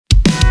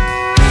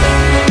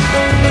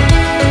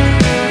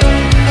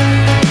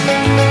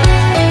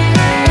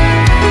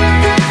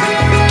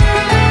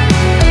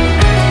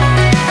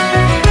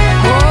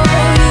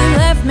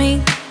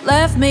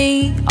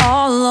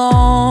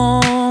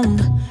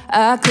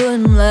I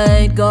couldn't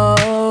let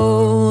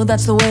go.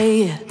 That's the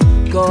way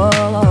it goes.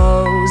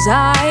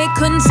 I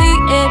couldn't see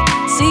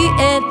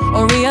it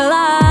or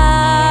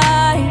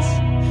realize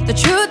the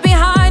truth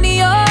behind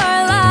your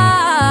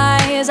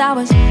lies. I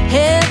was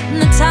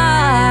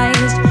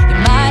hypnotized. You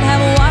might have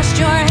washed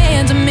your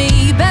hands of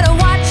me. Better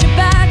watch your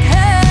back.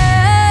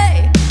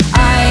 Hey,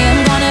 I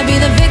am gonna be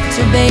the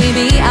victor,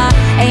 baby. I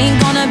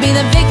ain't gonna be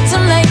the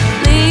victim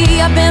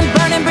lately. I've been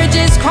burning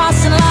bridges,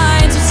 crossing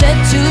lines. Who said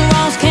two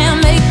wrongs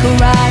can't make a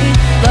right?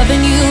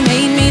 Loving you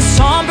made me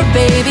somber,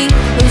 baby.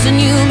 Losing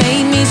you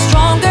made me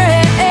stronger.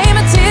 Hey,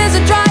 my tears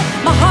are dry,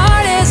 my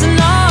heart is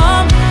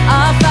numb.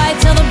 I'll fight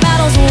till the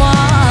battle's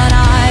won.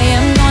 I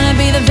am gonna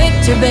be the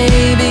victor,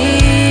 baby.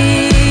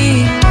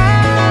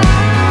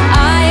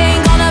 I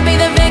ain't gonna be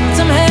the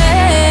victim,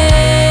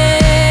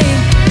 hey.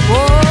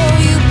 Oh,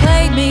 you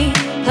played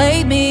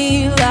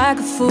me like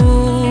a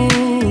fool.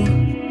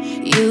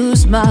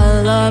 Used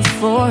my love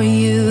for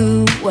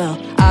you. Well,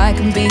 I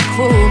can be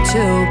cruel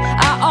too.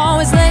 I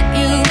always let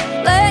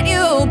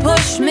you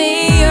push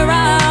me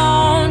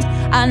around.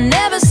 I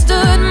never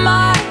stood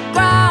my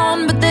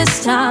ground, but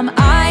this time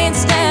I ain't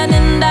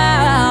standing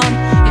down.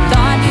 You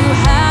thought you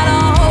had a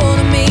hold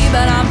of me,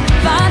 but I'm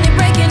finally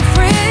breaking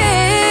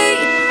free.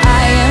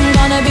 I am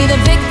gonna be the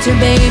victor,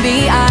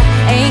 baby. I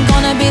ain't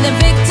gonna be the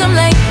victim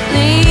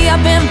lately.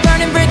 I've been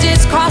burning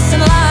bridges, crossing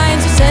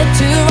lines. You said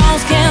two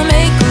wrongs can't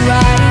make a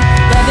right.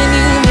 Loving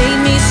you made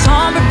me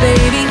somber,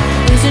 baby.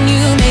 Losing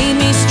you made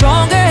me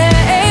stronger.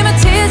 Hey, my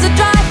tears are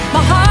dry,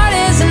 my heart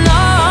is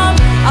numb.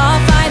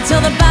 I'll fight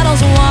till the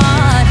battle's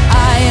won.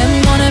 I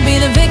am gonna be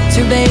the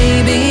victor,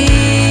 baby.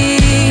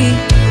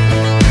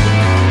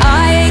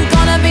 I ain't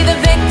gonna be the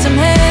victim,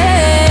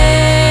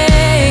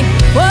 hey.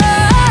 Whoa.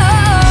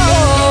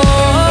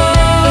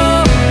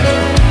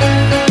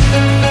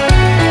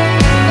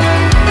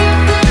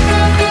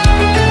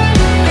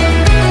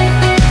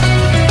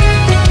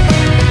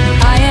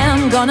 I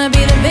am gonna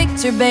be the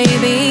victor,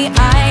 baby.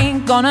 I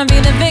ain't gonna be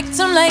the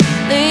victim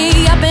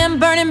lately. I've been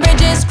burning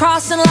bridges,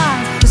 crossing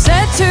lines. You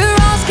said two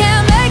wrongs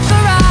can't make a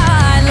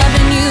right.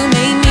 Loving you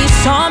made me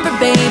somber,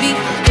 baby.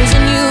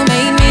 Losing you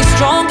made me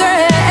stronger.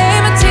 Hey,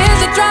 my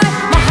tears are dry,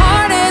 my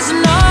heart is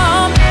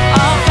numb.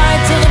 I'll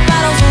fight till the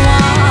battle's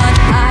won.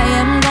 I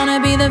am gonna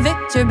be the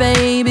victor,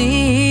 baby.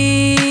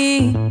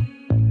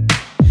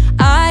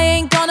 I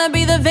ain't gonna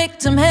be the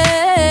victim,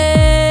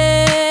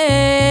 hey.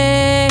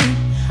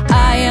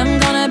 I am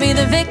gonna be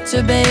the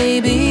victor,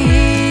 baby.